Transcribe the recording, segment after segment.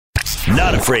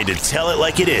Not afraid to tell it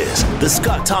like it is. The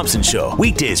Scott Thompson Show,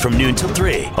 weekdays from noon till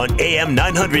 3 on AM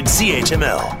 900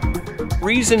 CHML.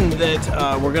 Reason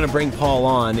that we're going to bring Paul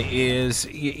on is,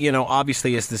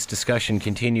 obviously as this discussion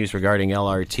continues regarding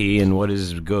LRT and what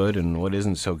is good and what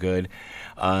isn't so good,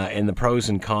 and the pros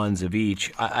and cons of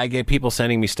each, I get people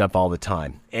sending me stuff all the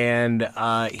time. And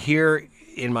here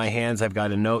in my hands, I've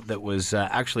got a note that was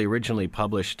actually originally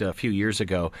published a few years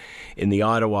ago in the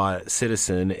Ottawa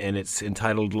Citizen, and it's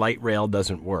entitled "Light Rail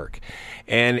Doesn't Work."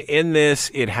 And in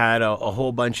this, it had a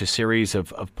whole bunch of series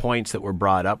of points that were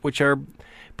brought up, which are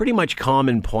pretty much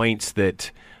common points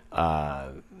that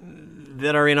are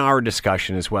in our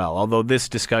discussion as well. Although this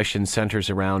discussion centers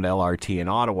around LRT in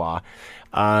Ottawa,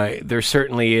 there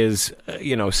certainly is,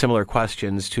 similar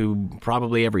questions to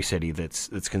probably every city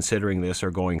that's considering this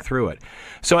or going through it.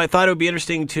 So I thought it would be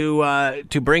interesting to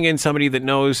bring in somebody that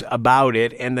knows about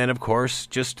it, and then, of course,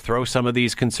 just throw some of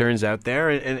these concerns out there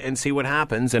and see what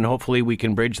happens, and hopefully we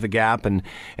can bridge the gap and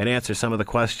answer some of the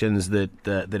questions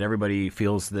that everybody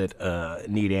feels that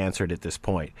need answered at this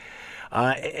point.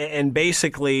 And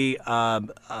basically,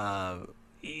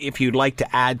 if you'd like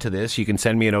to add to this, you can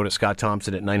send me a note at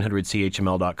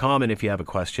scottthompson@900chml.com, and if you have a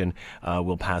question,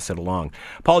 we'll pass it along.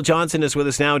 Paul Johnson is with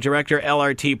us now, Director,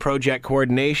 LRT Project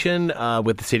Coordination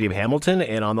with the City of Hamilton,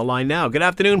 and on the line now. Good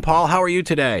afternoon, Paul. How are you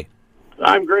today?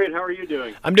 I'm great. How are you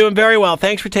doing? I'm doing very well.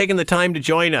 Thanks for taking the time to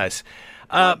join us.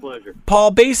 My pleasure.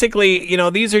 Paul, basically,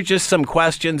 these are just some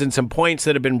questions and some points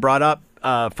that have been brought up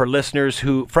from listeners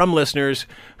who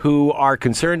are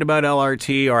concerned about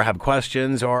LRT or have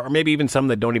questions, or maybe even some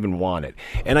that don't even want it.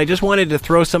 And I just wanted to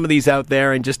throw some of these out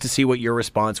there and just to see what your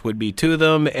response would be to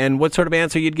them and what sort of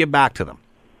answer you'd give back to them.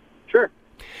 Sure.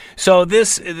 So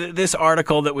this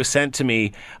article that was sent to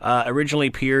me originally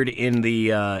appeared in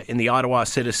the Ottawa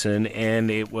Citizen, and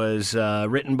it was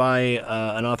written by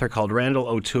an author called Randall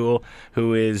O'Toole,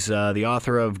 who is the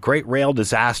author of Great Rail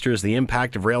Disasters: The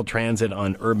Impact of Rail Transit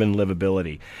on Urban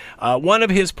Livability. One of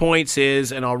his points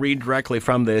is, and I'll read directly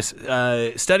from this,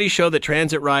 studies show that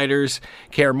transit riders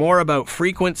care more about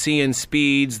frequency and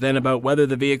speeds than about whether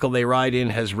the vehicle they ride in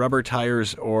has rubber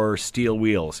tires or steel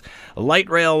wheels. Light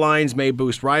rail lines may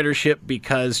boost ridership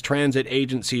because transit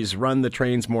agencies run the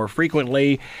trains more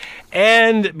frequently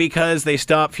and because they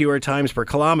stop fewer times per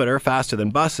kilometer, faster than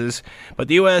buses. But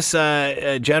the U.S.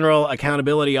 General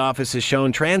Accountability Office has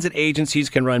shown transit agencies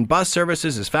can run bus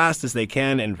services as fast as they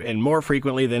can and more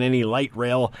frequently than any light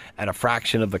rail at a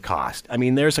fraction of the cost. I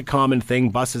mean, there's a common thing,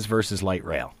 buses versus light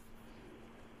rail.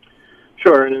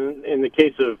 Sure, and in the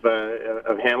case of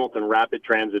Hamilton, rapid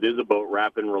transit is about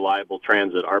rapid and reliable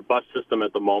transit. Our bus system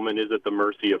at the moment is at the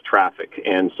mercy of traffic,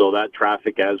 and so that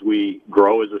traffic, as we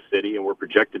grow as a city, and we're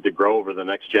projected to grow over the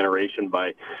next generation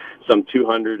by some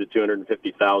 200 to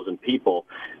 250,000 people,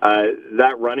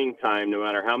 that running time, no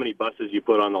matter how many buses you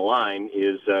put on the line,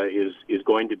 is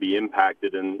going to be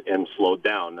impacted and slowed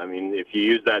down. I mean, if you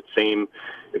use that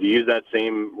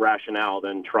same rationale,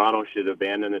 then Toronto should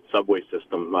abandon its subway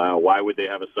system. Why would they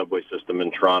have a subway system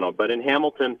in Toronto? But in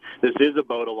Hamilton, this is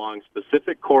about along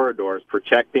specific corridors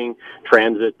protecting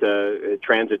transit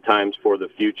times for the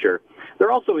future.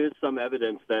 There also is some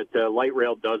evidence that light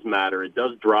rail does matter. It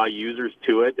does draw users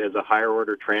to it as a higher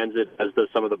order transit, as does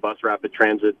some of the bus rapid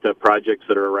transit projects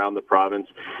that are around the province,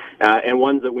 and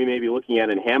ones that we may be looking at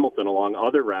in Hamilton along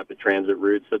other rapid transit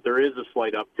routes, that there is a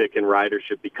slight uptick in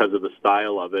ridership because of the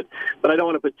style of it. But I don't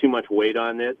want to put too much weight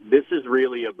on it. This is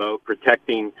really about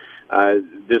protecting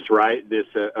this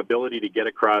ability to get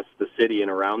across the city and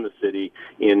around the city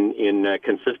in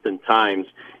consistent times,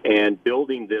 and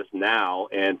building this now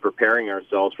and preparing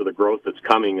ourselves for the growth that's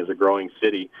coming as a growing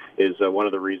city is one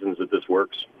of the reasons that this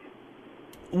works.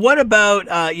 What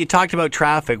about, you talked about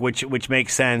traffic, which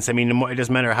makes sense. I mean, it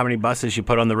doesn't matter how many buses you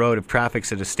put on the road. If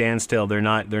traffic's at a standstill, they're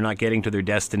not getting to their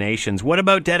destinations. What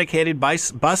about dedicated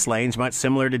bus lanes, much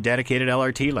similar to dedicated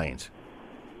LRT lanes?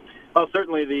 Well,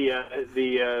 certainly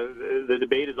the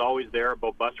debate is always there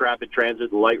about bus rapid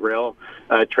transit and light rail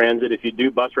transit. If you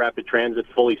do bus rapid transit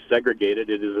fully segregated,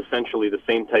 it is essentially the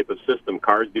same type of system.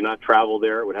 Cars do not travel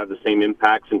there. It would have the same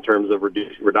impacts in terms of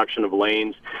reduction of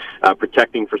lanes,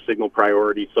 protecting for signal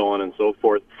priority, so on and so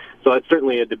forth. So it's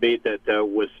certainly a debate that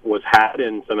was had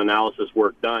and some analysis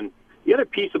work done. The other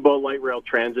piece about light rail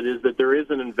transit is that there is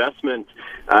an investment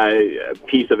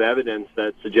piece of evidence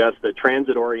that suggests that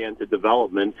transit-oriented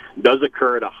development does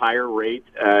occur at a higher rate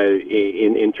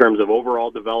in terms of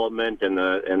overall development and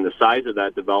the size of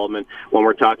that development when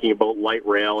we're talking about light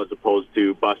rail as opposed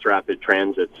to bus rapid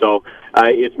transit. So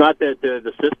it's not that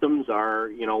the systems are,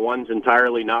 one's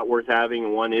entirely not worth having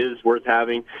and one is worth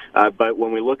having, but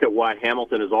when we look at why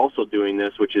Hamilton is also doing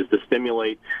this, which is to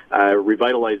stimulate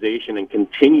revitalization and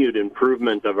continued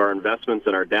improvement of our investments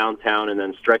in our downtown and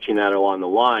then stretching that along the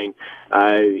line,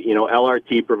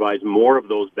 LRT provides more of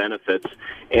those benefits.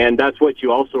 And that's what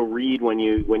you also read when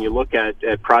you look at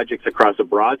projects across a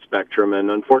broad spectrum.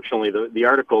 And unfortunately, the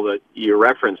article that you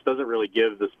referenced doesn't really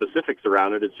give the specifics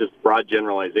around it. It's just broad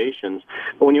generalizations.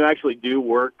 But when you actually do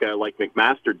work like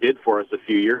McMaster did for us a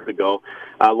few years ago,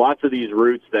 lots of these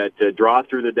routes that draw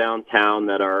through the downtown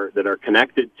that are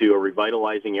connected to a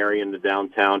revitalizing area in the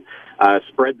downtown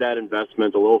spread that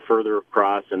investment a little further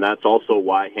across, and that's also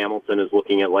why Hamilton is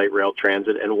looking at light rail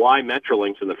transit and why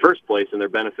Metrolinx in the first place in their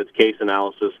benefits case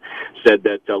analysis said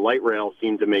that light rail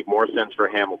seemed to make more sense for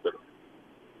Hamilton.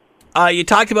 You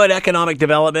talked about economic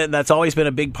development. That's always been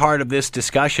a big part of this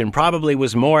discussion. Probably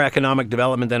was more economic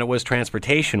development than it was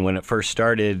transportation when it first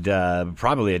started,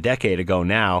 probably a decade ago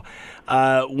now.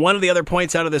 One of the other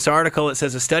points out of this article, it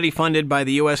says a study funded by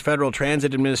the U.S. Federal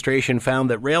Transit Administration found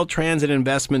that rail transit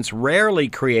investments rarely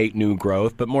create new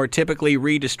growth, but more typically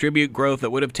redistribute growth that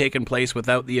would have taken place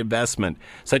without the investment,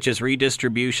 such as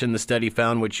redistribution, the study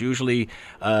found, which usually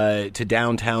to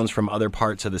downtowns from other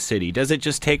parts of the city. Does it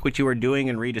just take what you are doing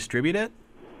and redistribute it?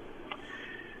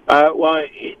 Well,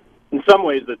 in some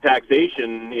ways, the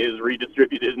taxation is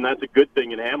redistributed, and that's a good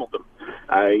thing in Hamilton.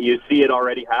 You see it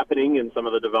already happening in some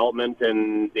of the development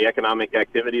and the economic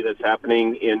activity that's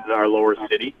happening in our lower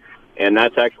city, and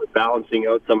that's actually balancing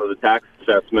out some of the tax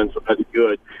assessments, so that's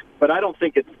good. But I don't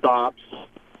think it stops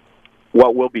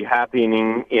what will be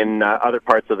happening in other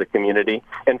parts of the community.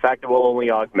 In fact, it will only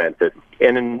augment it.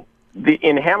 And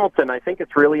in Hamilton, I think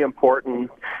it's really important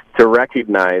to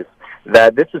recognize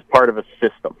that this is part of a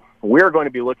system. We're going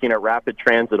to be looking at rapid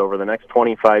transit over the next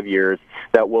 25 years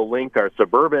that will link our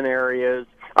suburban areas,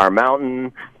 our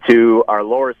mountain, to our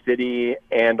lower city,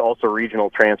 and also regional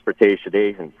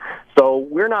transportation. So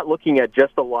we're not looking at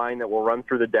just a line that will run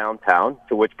through the downtown,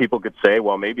 to which people could say,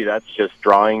 well, maybe that's just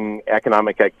drawing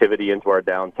economic activity into our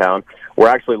downtown. We're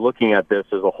actually looking at this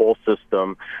as a whole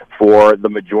system for the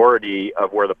majority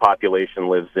of where the population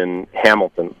lives in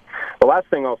Hamilton. The last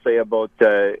thing I'll say about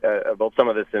some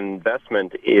of this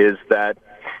investment is that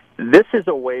this is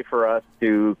a way for us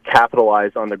to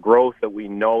capitalize on the growth that we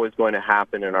know is going to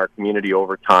happen in our community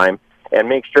over time and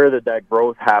make sure that that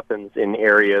growth happens in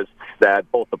areas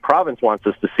that both the province wants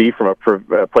us to see from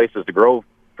a places to grow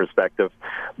perspective,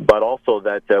 but also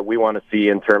that we want to see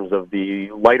in terms of the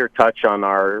lighter touch on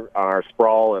our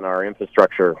sprawl and our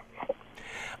infrastructure.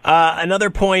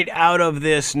 Another point out of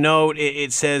this note,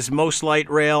 it says most light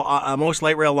rail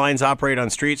lines operate on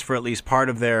streets for at least part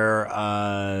of their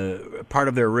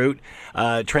route.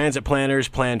 Transit planners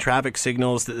plan traffic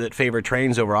signals that favor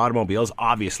trains over automobiles.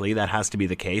 Obviously, that has to be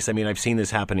the case. I mean, I've seen this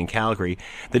happen in Calgary.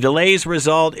 The delays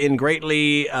result in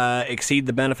greatly exceed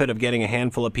the benefit of getting a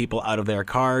handful of people out of their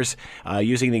cars.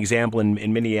 Using the example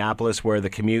in Minneapolis, where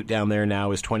the commute down there now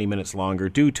is 20 minutes longer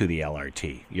due to the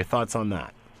LRT. Your thoughts on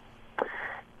that?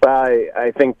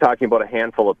 I think talking about a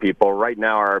handful of people, right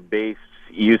now our base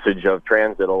usage of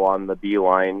transit along the B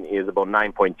line is about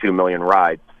 9.2 million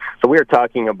rides. So we are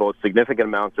talking about significant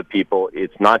amounts of people.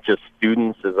 It's not just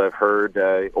students, as I've heard,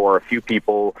 or a few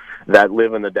people that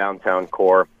live in the downtown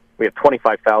core. We have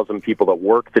 25,000 people that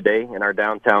work today in our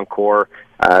downtown core.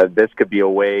 This could be a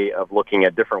way of looking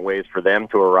at different ways for them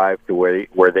to arrive to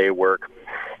where they work.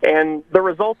 And the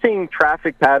resulting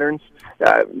traffic patterns,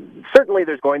 certainly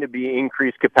there's going to be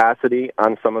increased capacity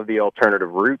on some of the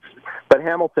alternative routes, but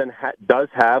Hamilton does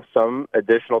have some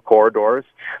additional corridors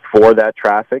for that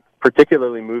traffic,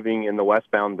 particularly moving in the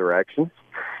westbound directions.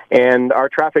 And our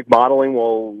traffic modeling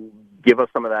will give us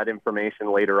some of that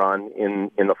information later on in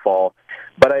the fall.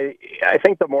 But I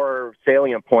think the more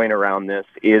salient point around this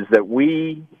is that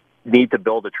we need to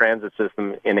build a transit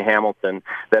system in Hamilton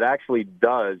that actually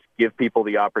does give people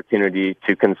the opportunity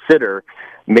to consider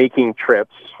making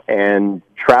trips and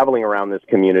traveling around this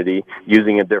community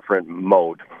using a different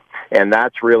mode. And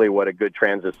that's really what a good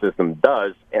transit system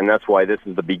does, and that's why this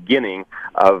is the beginning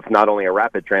of not only a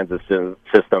rapid transit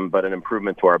system, but an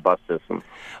improvement to our bus system.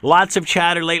 Lots of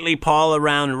chatter lately, Paul,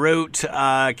 around route,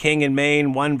 King and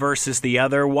Main, one versus the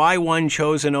other. Why one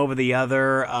chosen over the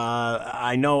other?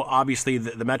 I know, obviously,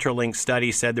 the Metrolink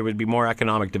study said there would be more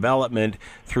economic development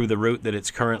through the route that it's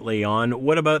currently on.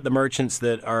 What about the merchants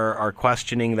that are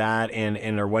questioning that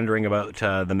and are wondering about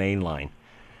the main line,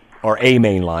 or a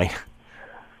main line?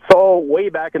 So way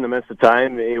back in the midst of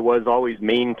time, it was always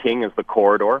Main King as the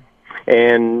corridor.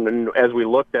 And as we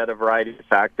looked at a variety of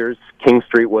factors, King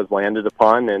Street was landed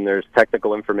upon, and there's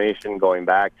technical information going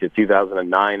back to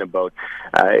 2009 about,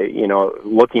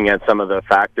 looking at some of the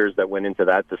factors that went into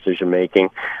that decision making.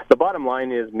 The bottom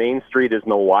line is Main Street is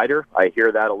no wider. I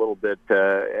hear that a little bit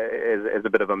as a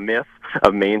bit of a myth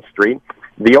of Main Street.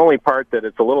 The only part that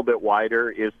it's a little bit wider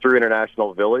is through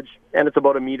International Village, and it's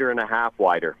about 1.5 meters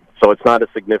wider. So it's not a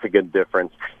significant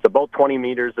difference. It's about 20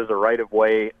 meters as a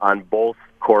right-of-way on both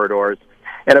corridors.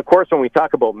 And of course, when we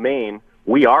talk about Main,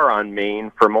 we are on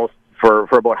Main for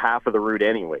about half of the route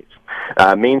anyways.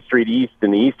 Main Street East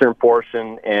in the eastern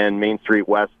portion and Main Street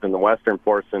West in the western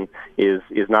portion is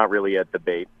not really at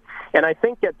debate. And I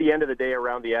think at the end of the day,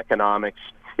 around the economics,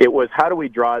 it was how do we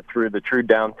draw it through the true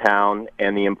downtown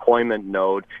and the employment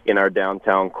node in our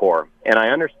downtown core. And I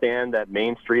understand that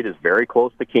Main Street is very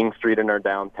close to King Street in our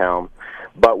downtown,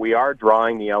 but we are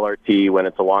drawing the LRT when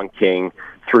it's along King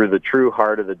through the true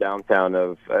heart of the downtown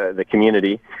of the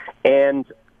community. And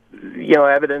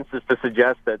evidence is to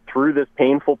suggest that through this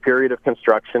painful period of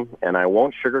construction, and I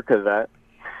won't sugarcoat that,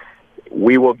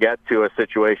 we will get to a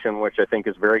situation which I think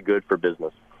is very good for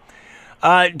business.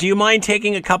 Do you mind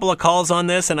taking a couple of calls on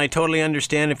this? And I totally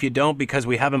understand if you don't, because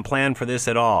we haven't planned for this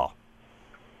at all.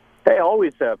 Hey,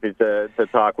 always happy to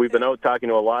talk. We've been out talking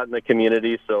to a lot in the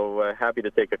community, so happy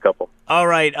to take a couple. All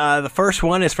right. The first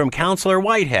one is from Councillor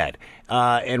Whitehead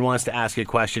and wants to ask you a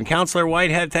question. Councillor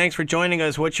Whitehead, thanks for joining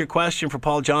us. What's your question for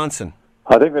Paul Johnson?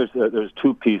 I think there's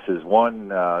two pieces. One,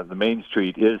 the Main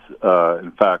Street is,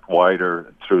 in fact,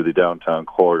 wider through the downtown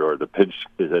corridor. The pitch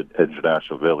is at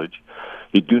International Village.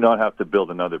 You do not have to build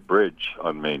another bridge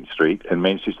on Main Street, and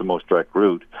Main Street's the most direct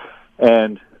route.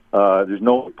 And there's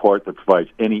no report that provides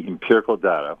any empirical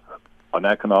data on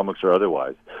economics or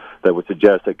otherwise that would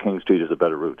suggest that King Street is a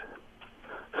better route.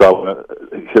 So I want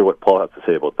to hear what Paul has to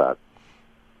say about that.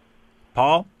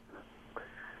 Paul?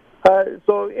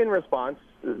 So in response,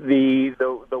 the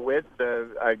width,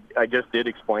 I just did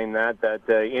explain that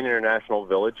in International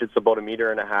Village, it's about 1.5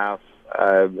 meters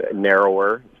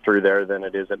narrower through there than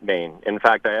it is at Main. In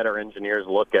fact, I had our engineers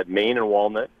look at Main and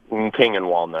Walnut and King and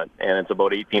Walnut, and it's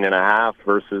about 18.5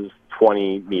 versus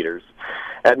 20 meters.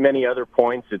 At many other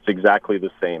points, it's exactly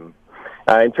the same.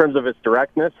 In terms of its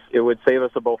directness, it would save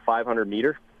us about 500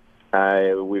 meters.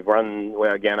 We've run,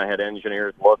 again, I had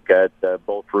engineers look at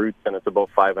both routes, and it's about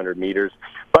 500 meters.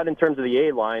 But in terms of the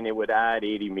A line, it would add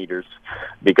 80 meters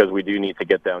because we do need to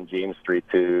get down James Street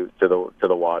to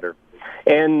the water.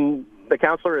 And the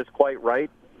councillor is quite right.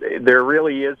 There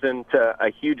really isn't a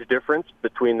huge difference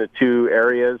between the two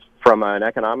areas from an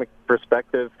economic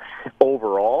perspective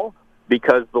overall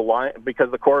because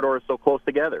the corridor is so close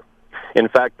together. In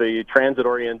fact, the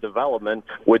transit-oriented development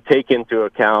would take into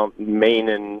account Main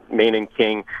and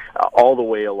King all the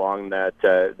way along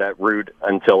that route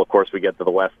until, of course, we get to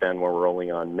the west end where we're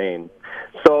only on Main.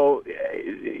 So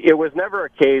it was never a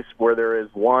case where there is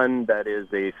one that is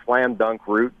a slam-dunk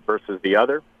route versus the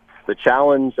other. The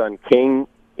challenge on King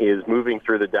is moving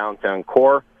through the downtown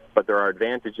core, but there are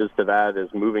advantages to that as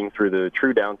moving through the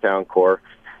true downtown core.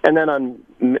 And then on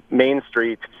Main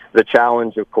Street, the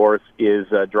challenge, of course, is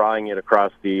drawing it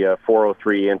across the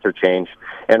 403 interchange.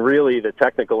 And really, the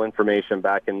technical information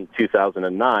back in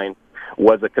 2009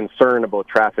 was a concern about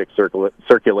traffic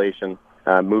circulation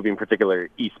moving particularly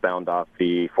eastbound off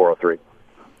the 403.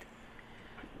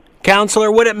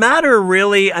 Councillor, would it matter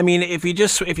really? I mean, if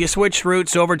you switch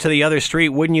routes over to the other street,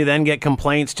 wouldn't you then get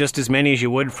complaints just as many as you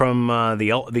would from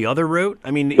the other route? I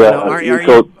mean,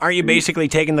 aren't you basically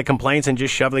taking the complaints and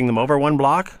just shoveling them over one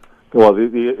block? Well,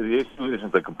 the issue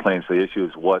isn't the complaints. The issue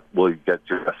is what will you get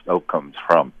your best outcomes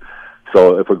from.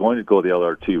 So if we're going to go the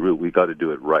LRT route, we've got to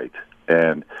do it right.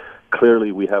 And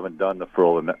clearly, we haven't done the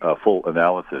full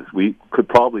analysis. We could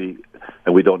probably,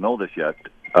 and we don't know this yet,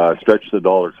 stretch the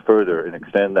dollars further and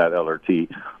extend that LRT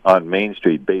on Main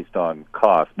Street based on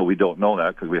cost, but we don't know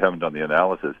that because we haven't done the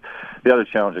analysis. The other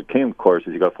challenge that came, of course,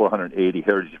 is you got 480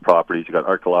 heritage properties, you got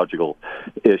archaeological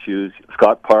issues.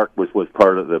 Scott Park was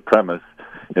part of the premise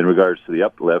in regards to the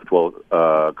uplift. Well,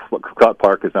 Scott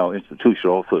Park is now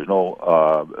institutional, so there's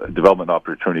no development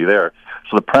opportunity there.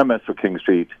 So the premise for King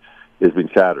Street has been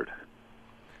shattered.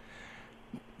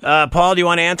 Paul, do you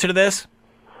want to answer to this?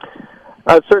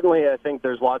 Certainly, I think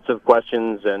there's lots of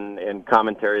questions and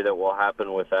commentary that will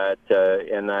happen with that,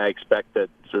 and I expect that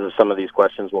some of these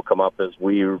questions will come up as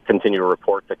we continue to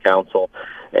report to Council,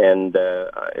 and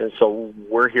so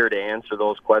we're here to answer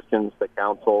those questions to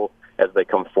Council as they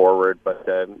come forward. But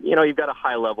you've got a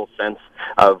high-level sense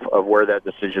of where that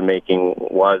decision-making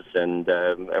was, and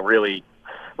really,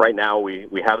 right now,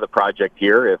 we have the project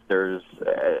here. If there's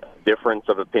a difference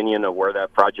of opinion of where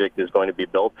that project is going to be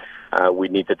built, we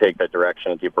need to take that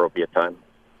direction at the appropriate time.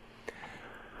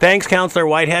 Thanks, Councillor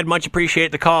Whitehead. Much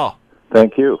appreciate the call.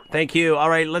 Thank you. Thank you. All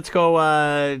right, let's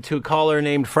go to a caller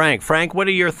named Frank. Frank, what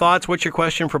are your thoughts? What's your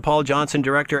question for Paul Johnson,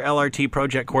 Director, LRT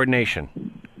Project Coordination?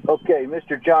 Okay,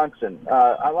 Mr. Johnson,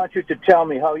 I want you to tell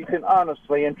me how you can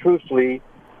honestly and truthfully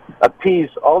appease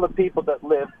all the people that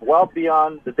live well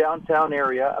beyond the downtown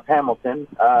area of Hamilton,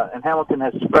 and Hamilton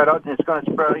has spread out, and it's going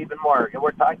to spread out even more.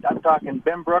 I'm talking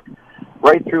Benbrook,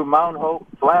 right through Mount Hope,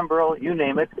 Flamborough, you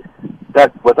name it,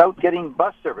 that without getting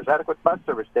adequate bus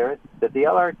service there, that the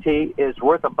LRT is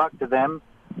worth $1 to them,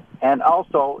 and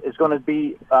also is going to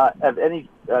be of any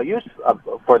use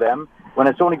for them when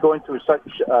it's only going through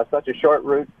such a short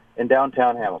route in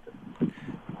downtown Hamilton.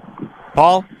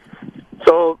 Paul?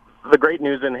 So the great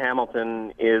news in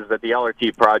Hamilton is that the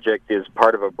LRT project is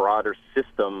part of a broader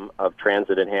system of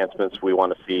transit enhancements we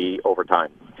want to see over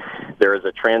time. There is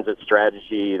a transit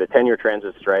strategy, the 10-year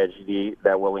transit strategy,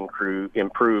 that will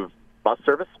improve bus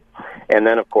service. And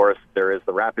then, of course, there is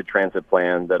the rapid transit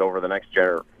plan that over the next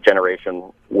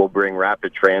generation will bring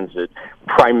rapid transit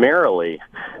primarily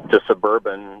to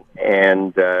suburban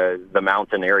and the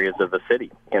mountain areas of the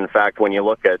city. In fact, when you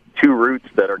look at two routes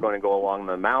that are going to go along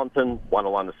the mountain, one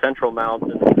along the central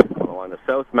mountain, one along the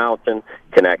south mountain,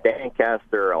 connect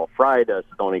Ancaster, Elfrida,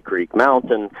 Stony Creek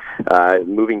Mountain,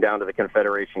 moving down to the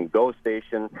Confederation GO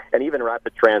station, and even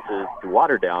rapid transit to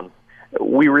Waterdown,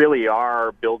 we really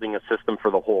are building a system for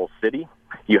the whole city.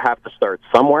 You have to start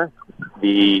somewhere.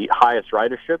 The highest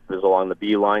ridership is along the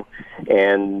B line,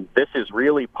 and this is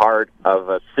really part of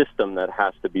a system that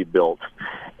has to be built.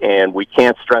 And we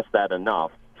can't stress that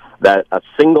enough, that a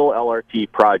single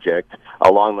LRT project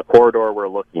along the corridor we're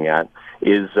looking at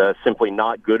is simply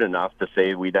not good enough to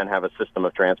say we then have a system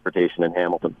of transportation in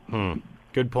Hamilton.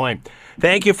 Good point.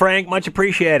 Thank you, Frank. Much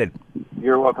appreciated.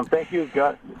 You're welcome. Thank you,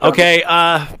 Scott. Okay,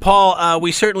 Paul,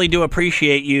 we certainly do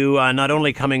appreciate you not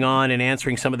only coming on and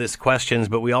answering some of these questions,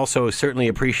 but we also certainly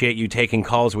appreciate you taking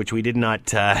calls, which we did not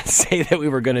say that we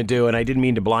were going to do, and I didn't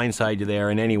mean to blindside you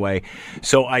there in any way.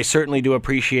 So I certainly do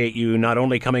appreciate you not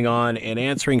only coming on and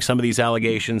answering some of these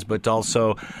allegations, but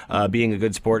also being a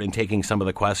good sport and taking some of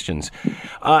the questions.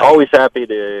 Always happy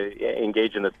to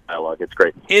engage in this dialogue. It's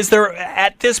great. Is there,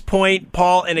 at this point,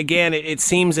 Paul, and again, it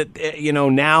seems that,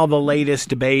 now the latest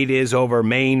debate is over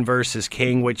Maine versus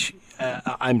King, which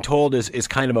I'm told is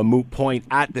kind of a moot point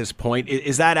at this point.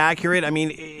 Is that accurate? I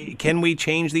mean, can we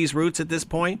change these routes at this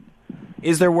point?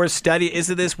 Is this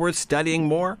worth studying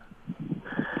more?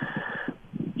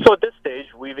 So at this stage,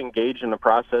 we've engaged in the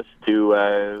process to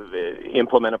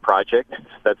implement a project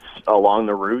that's along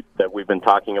the route that we've been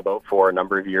talking about for a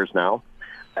number of years now.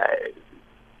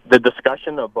 The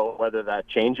discussion about whether that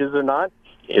changes or not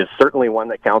is certainly one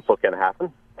that council can have,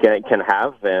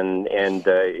 and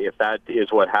if that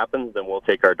is what happens, then we'll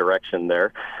take our direction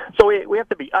there. So we have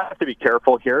to be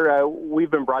careful here. We've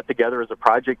been brought together as a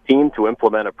project team to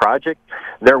implement a project.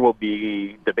 There will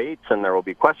be debates and there will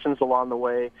be questions along the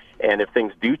way, and if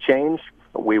things do change,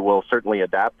 we will certainly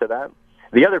adapt to that.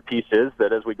 The other piece is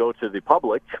that as we go to the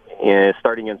public,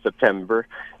 starting in September,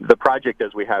 the project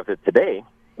as we have it today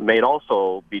may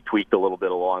also be tweaked a little bit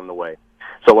along the way.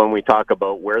 So when we talk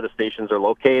about where the stations are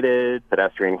located,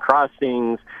 pedestrian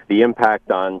crossings, the impact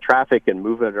on traffic and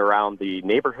movement around the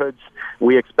neighborhoods,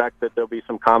 we expect that there'll be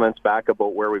some comments back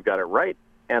about where we've got it right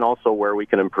and also where we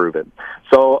can improve it.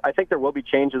 So I think there will be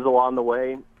changes along the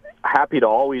way. Happy to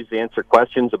always answer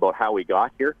questions about how we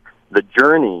got here. The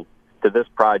journey to this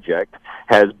project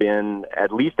has been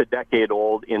at least a decade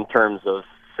old in terms of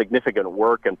significant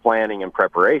work and planning and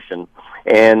preparation,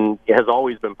 and it has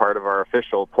always been part of our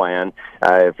official plan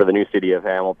for the new city of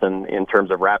Hamilton in terms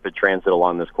of rapid transit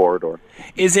along this corridor.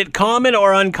 Is it common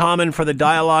or uncommon for the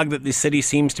dialogue that the city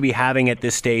seems to be having at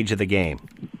this stage of the game?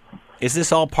 Is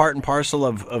this all part and parcel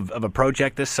of a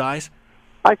project this size?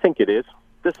 I think it is.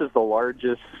 This is the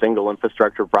largest single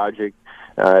infrastructure project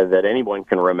that anyone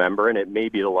can remember, and it may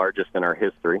be the largest in our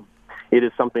history. It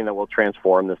is something that will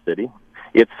transform the city.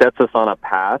 It sets us on a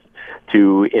path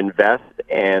to invest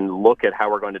and look at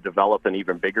how we're going to develop an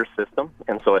even bigger system,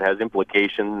 and so it has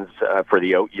implications for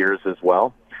the out years as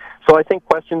well. So I think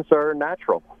questions are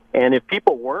natural, And if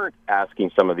people weren't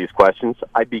asking some of these questions,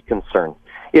 I'd be concerned.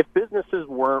 If businesses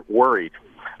weren't worried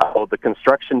about the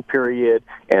construction period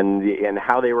and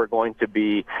how they were going to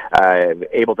be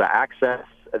able to access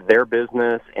their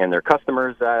business and their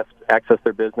customers access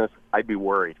their business, I'd be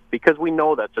worried, because we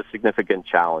know that's a significant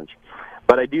challenge.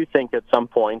 But I do think at some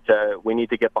point we need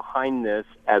to get behind this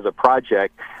as a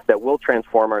project that will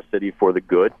transform our city for the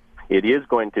good. It is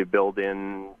going to build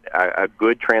in a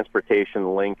good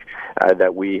transportation link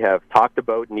that we have talked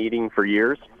about needing for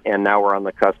years, and now we're on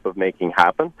the cusp of making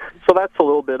happen. So that's a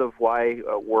little bit of why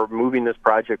we're moving this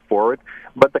project forward.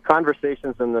 But the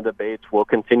conversations and the debates will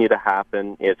continue to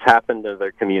happen. It's happened in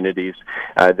other communities.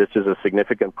 This is a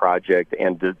significant project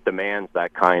and demands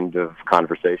that kind of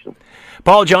conversation.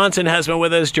 Paul Johnson has been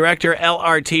with us, Director,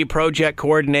 LRT Project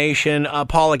Coordination.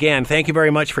 Paul, again, thank you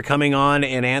very much for coming on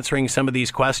and answering some of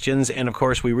these questions. And, of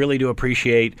course, we really do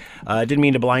appreciate, didn't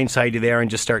mean to blindside you there and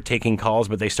just start taking calls,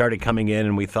 but they started coming in,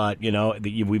 and we thought,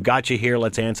 we've got you here,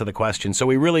 let's answer the questions. So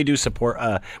we really do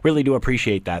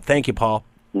appreciate that. Thank you, Paul.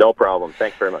 No problem.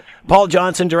 Thanks very much. Paul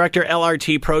Johnson, Director,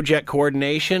 LRT Project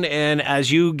Coordination. And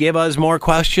as you give us more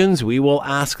questions, we will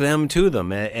ask them to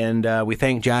them. And we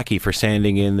thank Jackie for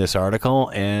sending in this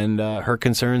article and her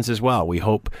concerns as well. We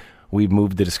hope we've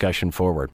moved the discussion forward.